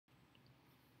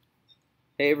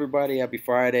Hey everybody, happy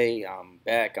Friday. I'm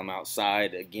back. I'm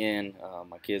outside again.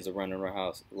 My kids are running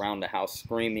around the house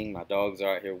screaming. My dogs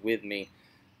are out here with me.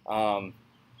 Um,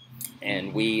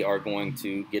 and we are going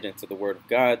to get into the Word of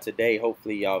God today.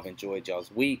 Hopefully, y'all have enjoyed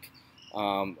y'all's week.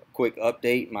 Quick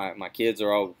update, my kids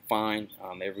are all fine.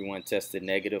 Everyone tested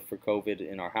negative for COVID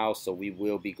in our house, so we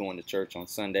will be going to church on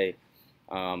Sunday.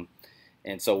 Um,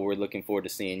 and so we're looking forward to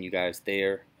seeing you guys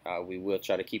there. We will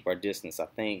try to keep our distance, I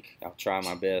think. I'll try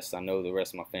my best. I know the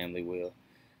rest of my family will.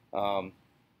 Um,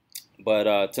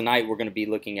 but tonight we're going to be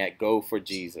looking at Go for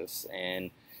Jesus. And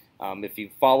if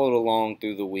you followed along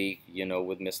through the week,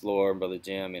 with Miss Laura, Brother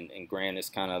Jim, and Grant, has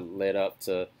kind of led up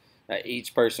to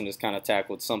each person has kind of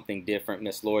tackled something different.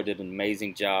 Miss Laura did an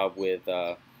amazing job with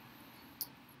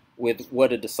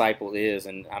what a disciple is,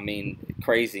 and I mean,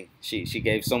 crazy. She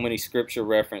gave so many scripture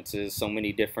references, so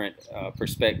many different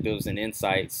perspectives and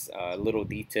insights, little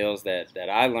details that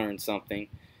I learned something,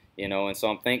 and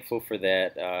so I'm thankful for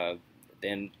that.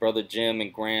 Then Brother Jim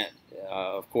and Grant,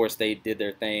 of course, they did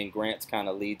their thing. Grant's kind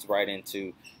of leads right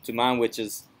into mine, which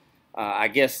is, I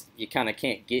guess you kind of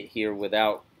can't get here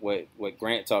without what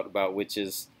Grant talked about, which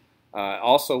is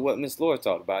also what Miss Laura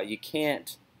talked about.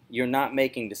 You're not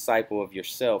making disciple of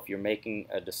yourself. You're making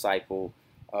a disciple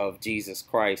of Jesus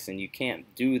Christ, and you can't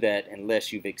do that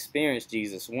unless you've experienced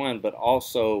Jesus, one, but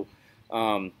also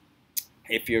um,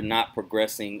 if you're not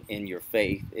progressing in your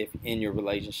faith, if in your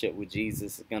relationship with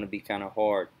Jesus, it's going to be kind of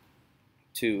hard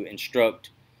to instruct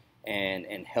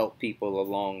and help people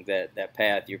along that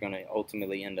path. You're going to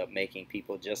ultimately end up making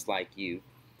people just like you,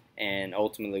 and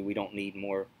ultimately we don't need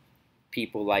more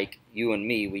people like you and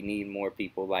me. We need more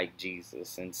people like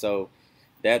Jesus. And so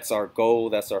that's our goal.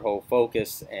 That's our whole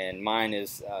focus. And mine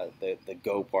is the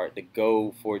go part, the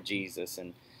go for Jesus.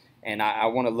 And I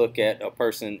want to look at a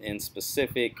person in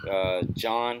specific,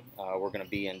 John. We're going to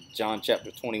be in John chapter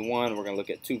 21. We're going to look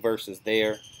at two verses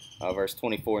there, verse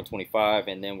 24 and 25.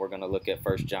 And then we're going to look at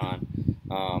First John.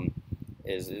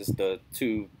 Is the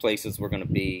two places we're going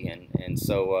to be. And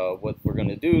so what we're going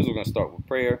to do is we're going to start with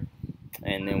prayer,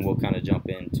 and then we'll kind of jump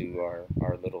into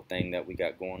our little thing that we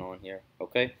got going on here.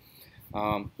 Okay?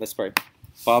 Let's pray.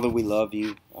 Father, we love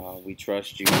you. We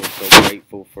trust you. We're so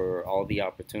grateful for all the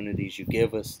opportunities you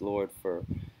give us, Lord, for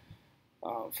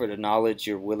the knowledge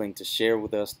you're willing to share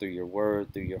with us through your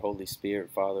word, through your Holy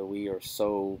Spirit. Father, we are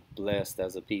so blessed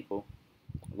as a people.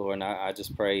 Lord, and I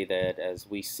just pray that as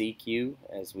we seek you,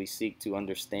 as we seek to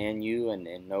understand you and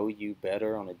know you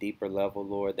better on a deeper level,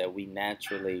 Lord, that we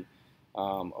naturally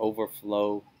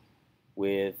overflow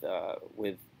with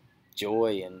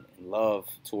joy and love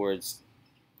towards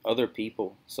other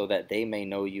people, so that they may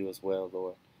know you as well,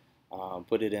 Lord.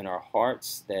 Put it in our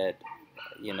hearts that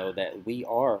that we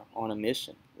are on a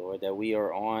mission, Lord. That we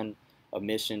are on a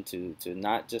mission to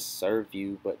not just serve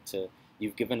you, but to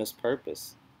you've given us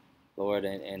purpose, Lord.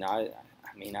 And I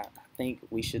think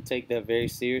we should take that very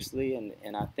seriously,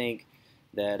 and I think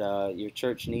that your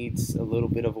church needs a little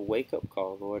bit of a wake-up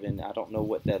call, Lord, and I don't know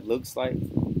what that looks like,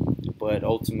 but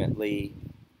ultimately,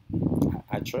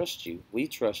 I trust you. We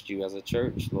trust you as a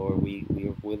church, Lord. We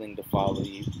are willing to follow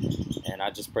you, and I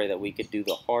just pray that we could do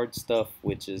the hard stuff,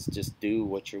 which is just do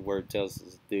what your word tells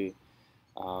us to do.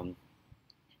 Um,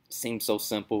 Seems so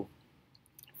simple,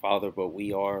 Father, but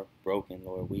we are broken,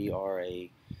 Lord. We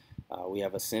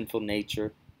have a sinful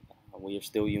nature. We are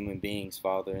still human beings,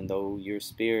 Father, and though your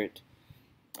Spirit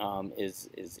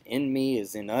is in me,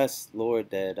 is in us, Lord,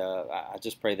 that I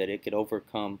just pray that it could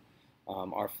overcome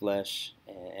our flesh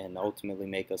and ultimately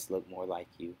make us look more like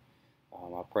you.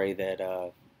 I pray that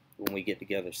when we get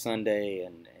together Sunday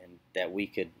and that we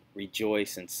could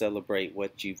rejoice and celebrate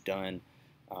what you've done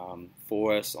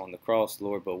for us on the cross,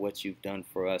 Lord, but what you've done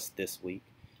for us this week.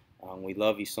 We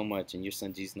love you so much. In your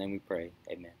son Jesus' name we pray.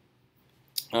 Amen.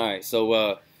 All right,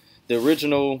 so the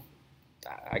original,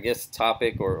 I guess,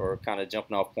 topic or kind of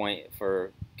jumping off point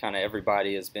for kind of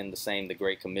everybody has been the same: the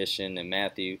Great Commission in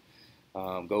Matthew.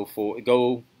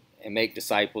 Go and make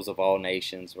disciples of all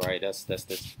nations. Right, that's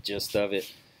the gist of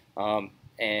it.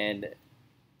 And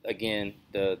again,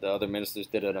 the other ministers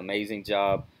did an amazing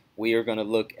job. We are going to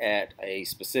look at a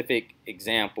specific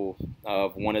example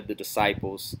of one of the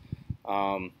disciples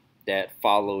that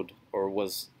followed or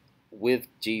was with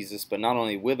Jesus, but not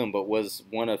only with him, but was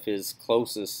one of his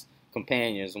closest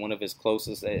companions, one of his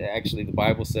closest. Actually, the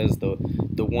Bible says the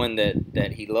one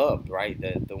that he loved, right?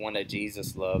 The one that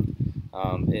Jesus loved,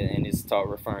 and it's taught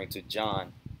referring to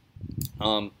John.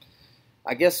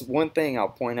 I guess one thing I'll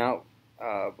point out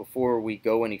before we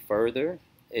go any further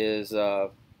is I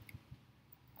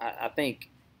think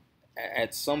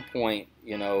at some point,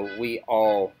 we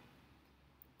all,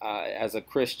 as a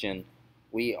Christian,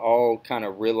 we all kind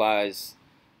of realize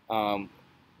um,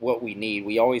 what we need.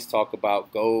 We always talk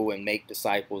about go and make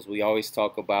disciples. We always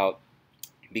talk about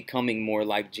becoming more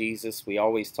like Jesus. We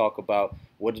always talk about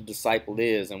what a disciple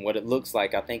is and what it looks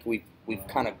like. I think we've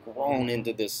kind of grown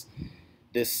into this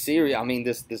series. I mean,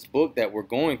 this book that we're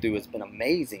going through has been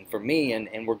amazing for me,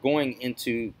 and we're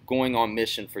going on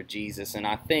mission for Jesus. And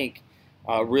I think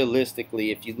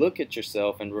realistically, if you look at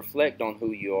yourself and reflect on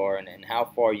who you are and how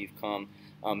far you've come,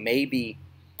 maybe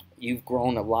you've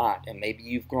grown a lot, and maybe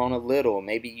you've grown a little.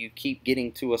 Maybe you keep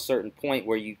getting to a certain point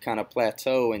where you kind of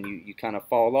plateau and you kind of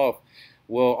fall off.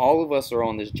 Well, all of us are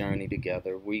on this journey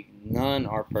together. None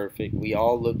are perfect. We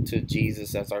all look to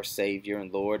Jesus as our Savior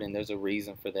and Lord, and there's a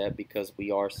reason for that, because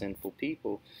we are sinful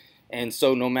people. And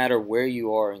so no matter where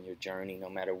you are in your journey, no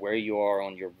matter where you are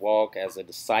on your walk as a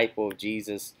disciple of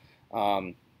Jesus,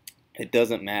 um, it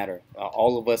doesn't matter.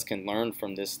 All of us can learn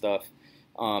from this stuff,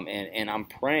 and I'm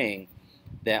praying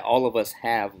that all of us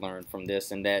have learned from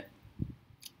this, and that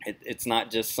it's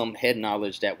not just some head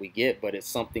knowledge that we get, but it's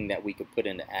something that we could put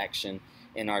into action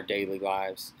in our daily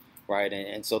lives, right?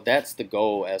 And so that's the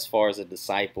goal as far as a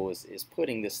disciple is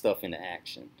putting this stuff into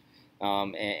action.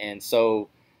 And so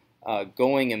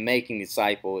going and making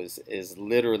disciples is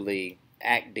literally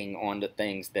acting on the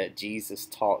things that Jesus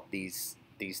taught these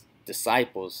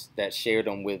disciples that shared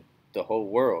them with the whole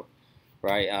world,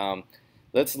 right?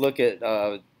 Let's look at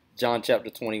John chapter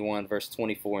 21, verse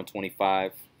 24 and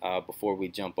 25 before we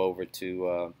jump over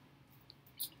to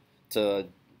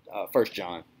 1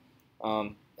 John.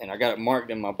 And I got it marked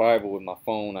in my Bible with my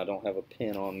phone. I don't have a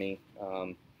pen on me.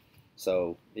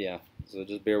 So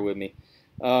just bear with me.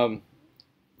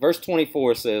 Verse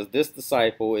 24 says, "This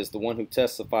disciple is the one who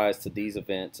testifies to these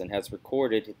events and has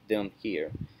recorded them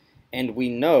here. And we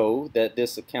know that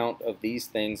this account of these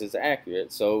things is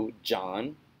accurate." So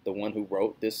John, the one who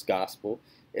wrote this gospel,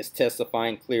 is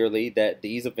testifying clearly that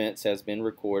these events has been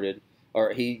recorded,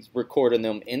 or he's recording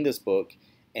them in this book,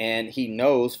 and he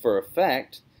knows for a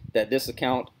fact that this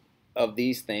account of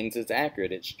these things is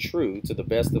accurate. It's true to the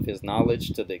best of his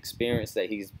knowledge, to the experience that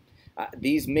he's.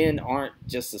 These men aren't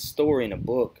just a story in a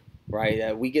book,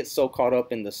 right? We get so caught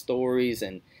up in the stories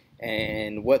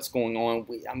and what's going on.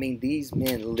 I mean, these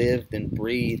men lived and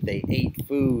breathed. They ate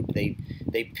food.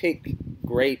 They picked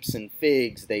grapes and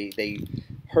figs. They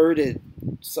herded.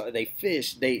 So they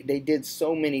fished. They did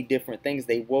so many different things.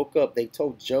 They woke up. They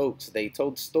told jokes. They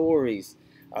told stories.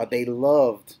 They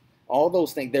loved. All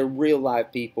those things. They're real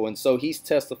live people. And so he's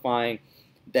testifying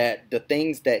that the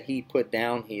things that he put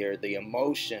down here, the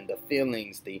emotion, the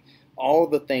feelings, all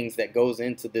the things that goes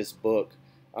into this book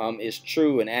is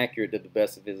true and accurate to the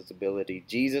best of his ability.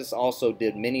 Jesus also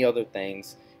did many other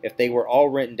things. If they were all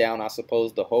written down, I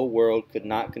suppose the whole world could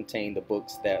not contain the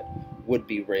books that would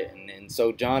be written. And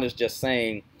so John is just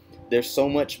saying there's so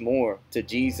much more to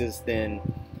Jesus than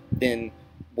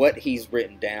what he's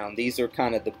written down. These are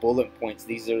kind of the bullet points.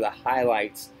 These are the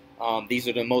highlights. These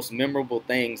are the most memorable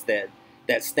things that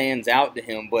stands out to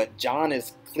him. But John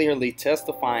is clearly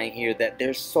testifying here that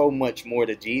there's so much more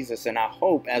to Jesus. And I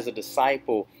hope as a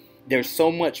disciple, there's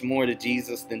so much more to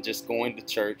Jesus than just going to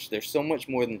church. There's so much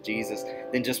more than Jesus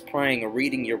than just praying or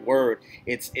reading your word.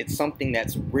 It's something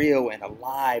that's real and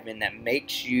alive and that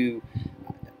makes you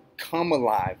come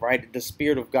alive, right? The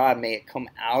Spirit of God, may it come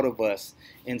out of us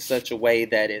in such a way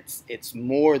that it's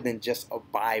more than just a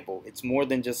Bible. It's more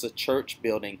than just a church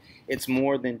building. It's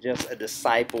more than just a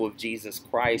disciple of Jesus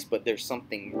Christ, but there's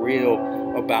something real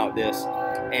about this.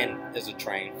 And there's a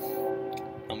train.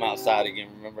 I'm outside again,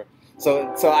 remember?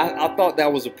 So I thought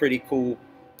that was a pretty cool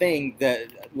thing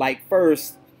that, like,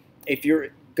 first, if you're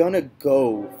gonna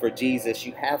go for Jesus,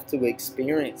 you have to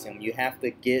experience him. You have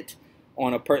to get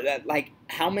on like,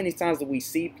 how many times do we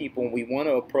see people and we want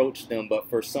to approach them, but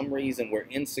for some reason we're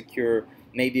insecure,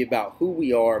 maybe about who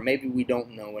we are, maybe we don't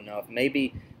know enough,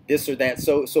 maybe this or that.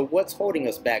 So what's holding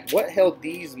us back? What held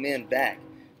these men back?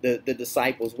 The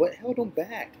disciples, what held them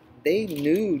back? They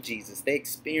knew Jesus. They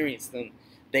experienced him.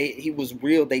 He was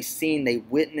real. They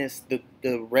witnessed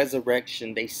the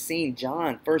resurrection. They seen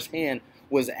John firsthand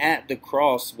was at the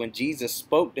cross when Jesus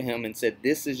spoke to him and said,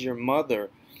 "This is your mother.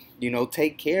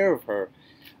 Take care of her."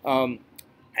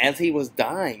 As he was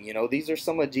dying, these are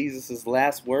some of Jesus's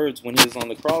last words when he was on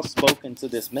the cross, spoken to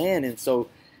this man. And so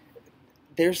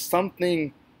there's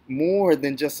something more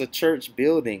than just a church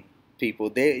building,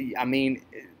 people.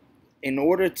 In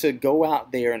order to go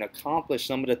out there and accomplish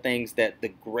some of the things that the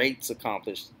greats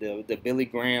accomplished, the Billy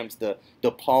Grahams, the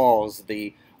Pauls,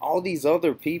 all these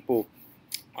other people,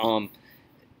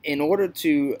 in order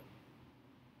to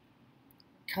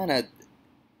kind of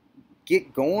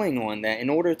get going on that, in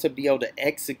order to be able to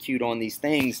execute on these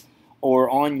things, or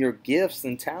on your gifts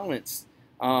and talents.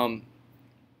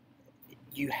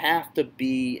 You have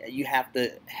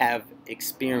to have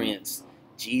experienced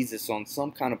Jesus on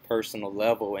some kind of personal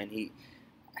level,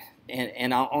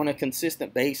 and on a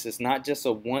consistent basis, not just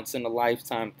a once in a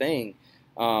lifetime thing.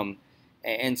 Um,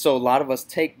 and so a lot of us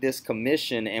take this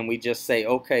commission and we just say,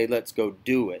 okay, let's go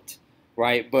do it,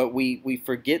 right? But we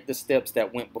forget the steps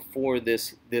that went before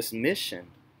this mission,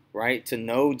 right? To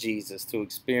know Jesus, to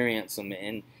experience him,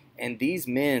 and these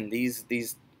men,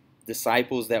 these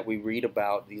disciples that we read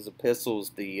about, these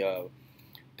epistles, the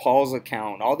Paul's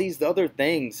account, all these other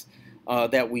things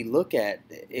that we look at,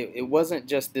 it wasn't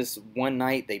just this one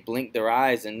night they blinked their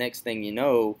eyes and next thing you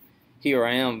know, here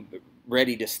I am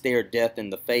ready to stare death in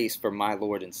the face for my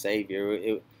Lord and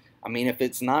Savior. I mean, if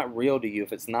it's not real to you,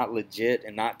 if it's not legit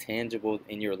and not tangible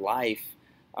in your life,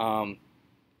 um,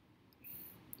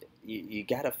 you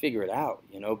got to figure it out,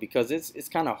 because it's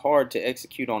kind of hard to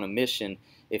execute on a mission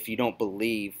if you don't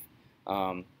believe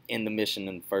in the mission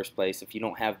in the first place, if you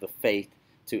don't have the faith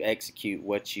to execute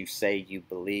what you say you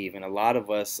believe. And a lot of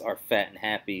us are fat and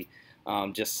happy,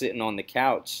 just sitting on the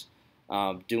couch,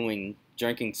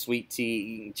 drinking sweet tea,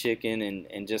 eating chicken,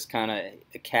 and just kind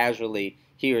of casually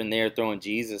here and there throwing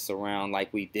Jesus around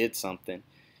like we did something.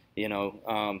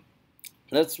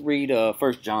 Let's read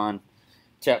 1 John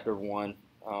chapter 1.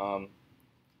 I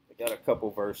got a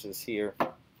couple verses here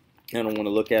I don't want to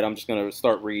look at. I'm just going to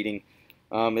start reading.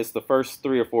 It's the first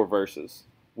 3 or 4 verses.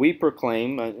 We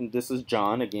proclaim, and this is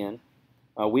John again,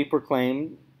 we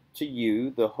proclaim to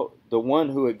you the one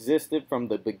who existed from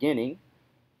the beginning,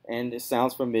 and it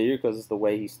sounds familiar because it's the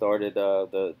way he started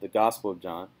the Gospel of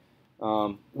John,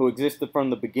 who existed from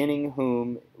the beginning,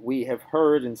 whom we have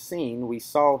heard and seen. We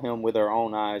saw him with our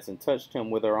own eyes and touched him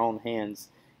with our own hands.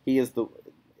 He is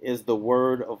the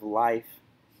word of life.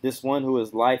 This one who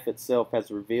is life itself has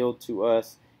revealed to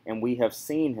us, and we have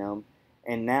seen him.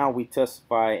 And now we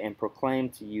testify and proclaim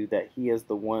to you that he is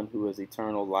the one who is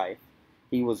eternal life.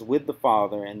 He was with the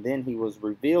Father, and then he was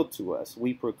revealed to us.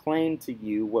 We proclaim to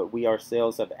you what we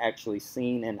ourselves have actually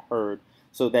seen and heard,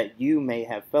 so that you may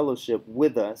have fellowship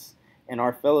with us. And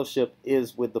our fellowship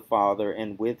is with the Father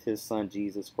and with his Son,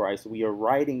 Jesus Christ. We are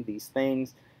writing these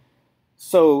things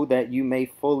so that you may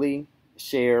fully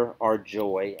share our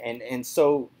joy. And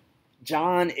so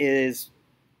John is,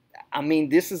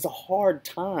 this is a hard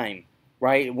time,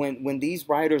 right? When these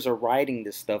writers are writing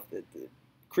this stuff,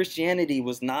 Christianity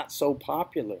was not so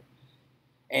popular.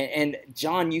 And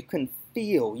John, you could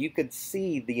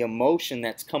see the emotion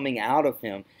that's coming out of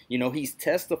him. He's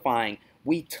testifying.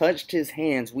 We touched his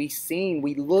hands. We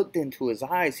looked into his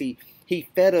eyes. He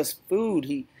fed us food.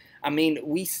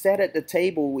 We sat at the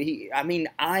table.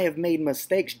 I have made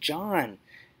mistakes. John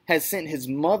has sent his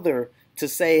mother to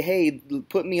say, hey,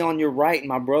 put me on your right and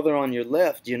my brother on your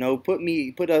left,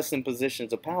 put us in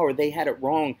positions of power. They had it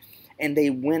wrong, and they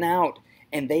went out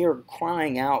and they are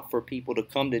crying out for people to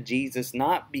come to Jesus,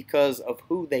 not because of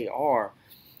who they are,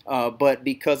 but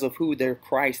because of who their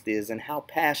Christ is and how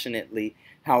passionately,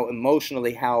 how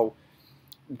emotionally, how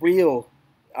real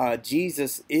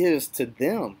Jesus is to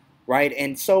them, right?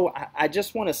 And so I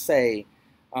just want to say,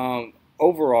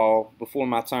 overall, before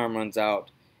my time runs out,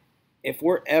 if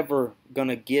we're ever going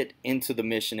to get into the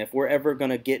mission, if we're ever going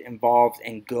to get involved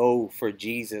and go for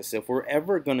Jesus, if we're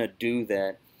ever going to do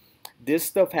that, this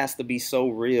stuff has to be so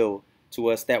real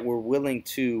to us that we're willing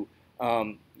to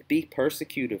be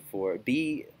persecuted for it,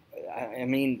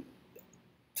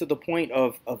 to the point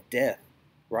of death,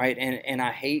 right? And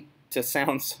I hate to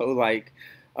sound so like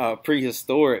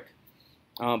prehistoric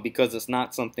because it's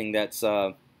not something that's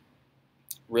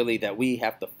really that we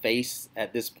have to face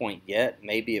at this point yet.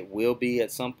 Maybe it will be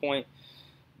at some point,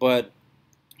 but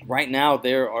right now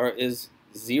is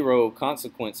zero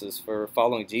consequences for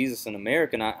following Jesus in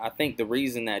America. And I think the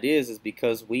reason that is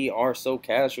because we are so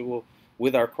casual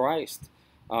with our Christ,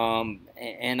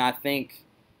 and I think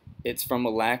it's from a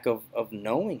lack of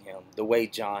knowing him the way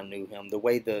John knew him, the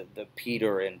way the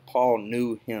Peter and Paul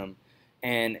knew him,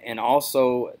 and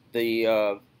also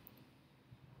the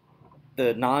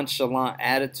nonchalant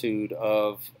attitude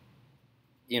of,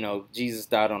 Jesus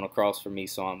died on the cross for me,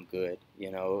 so I'm good.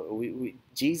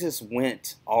 Jesus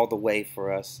went all the way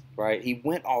for us, right? He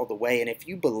went all the way. And if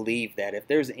you believe that, if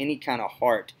there's any kind of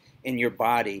heart in your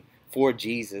body for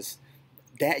Jesus,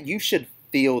 that you should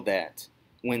feel that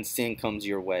when sin comes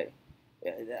your way.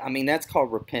 That's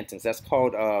called repentance. That's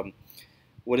called,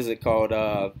 what is it called?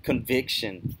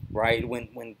 Conviction, right?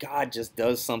 When God just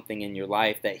does something in your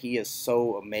life that he is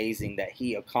so amazing that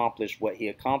he accomplished what he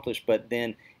accomplished, but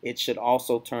then it should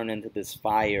also turn into this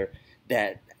fire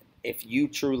that if you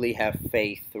truly have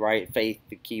faith, right? Faith,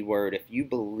 the key word. If you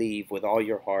believe with all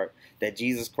your heart that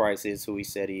Jesus Christ is who he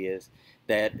said he is,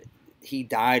 that he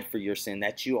died for your sin,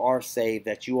 that you are saved,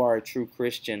 that you are a true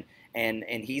Christian, and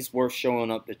he's worth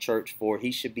showing up to church for.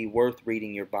 He should be worth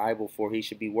reading your Bible for. He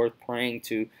should be worth praying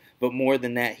to. But more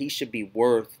than that, he should be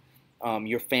worth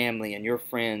your family and your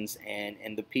friends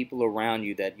and the people around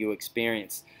you that you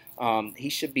experience. He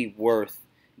should be worth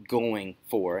going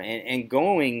for. And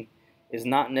going is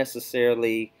not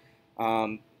necessarily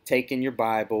taking your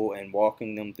Bible and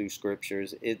walking them through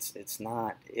scriptures. It's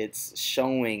not. It's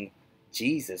showing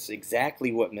Jesus,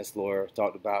 exactly what Miss Laura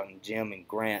talked about, and Jim and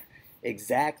Grant,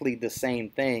 exactly the same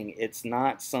thing. It's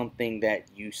not something that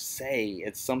you say,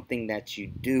 it's something that you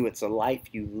do. It's a life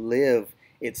you live.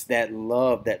 It's that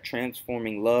love, that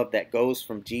transforming love that goes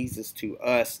from Jesus to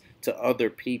us, to other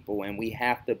people. And we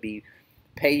have to be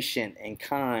patient and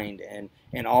kind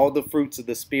and all the fruits of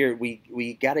the Spirit.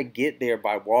 We got to get there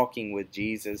by walking with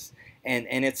Jesus. And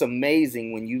it's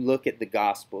amazing when you look at the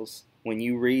Gospels, when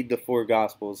you read the four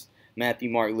Gospels, Matthew,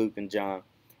 Mark, Luke, and John,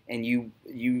 and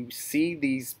you see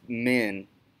these men,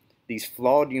 these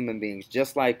flawed human beings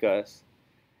just like us,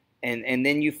 and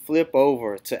then you flip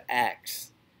over to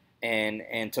Acts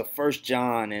and to First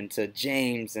John and to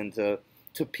James and to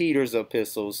Peter's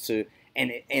epistles, to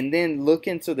and then look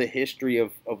into the history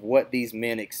of what these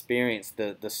men experienced,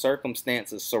 the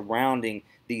circumstances surrounding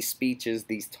these speeches,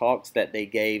 these talks that they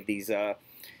gave, these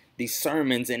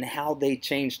sermons, and how they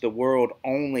changed the world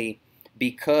only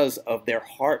because of their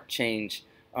heart change,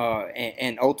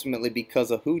 and ultimately because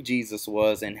of who Jesus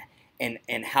was,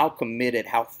 and how committed,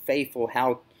 how faithful,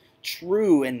 how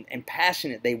true and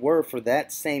passionate they were for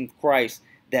that same Christ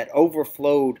that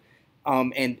overflowed.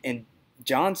 And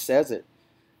John says it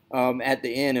at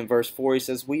the end in verse 4. He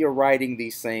says, "We are writing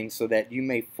these things so that you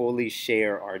may fully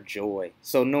share our joy."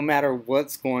 So no matter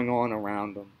what's going on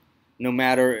around them, no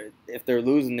matter if they're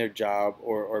losing their job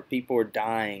or people are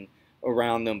dying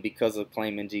around them because of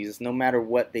claiming Jesus, no matter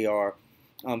what they are,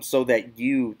 so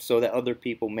that other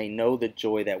people may know the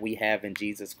joy that we have in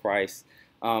Jesus Christ.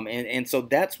 And so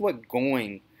that's what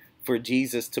going for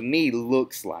Jesus to me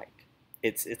looks like.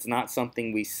 It's not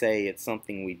something we say, it's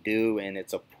something we do, and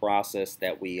it's a process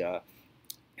that we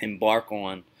embark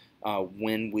on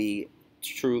when we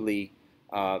truly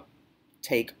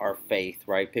take our faith,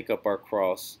 right? Pick up our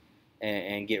cross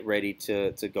and get ready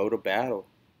to go to battle.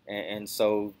 And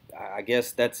so I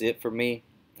guess that's it for me.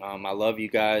 I love you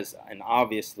guys, and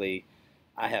obviously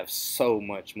I have so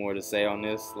much more to say on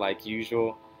this, like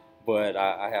usual, but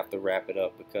I have to wrap it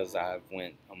up because I've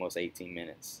went almost 18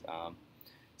 minutes.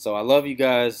 So I love you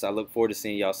guys. I look forward to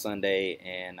seeing y'all Sunday,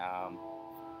 and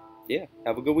yeah,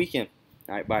 have a good weekend.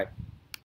 All right, bye.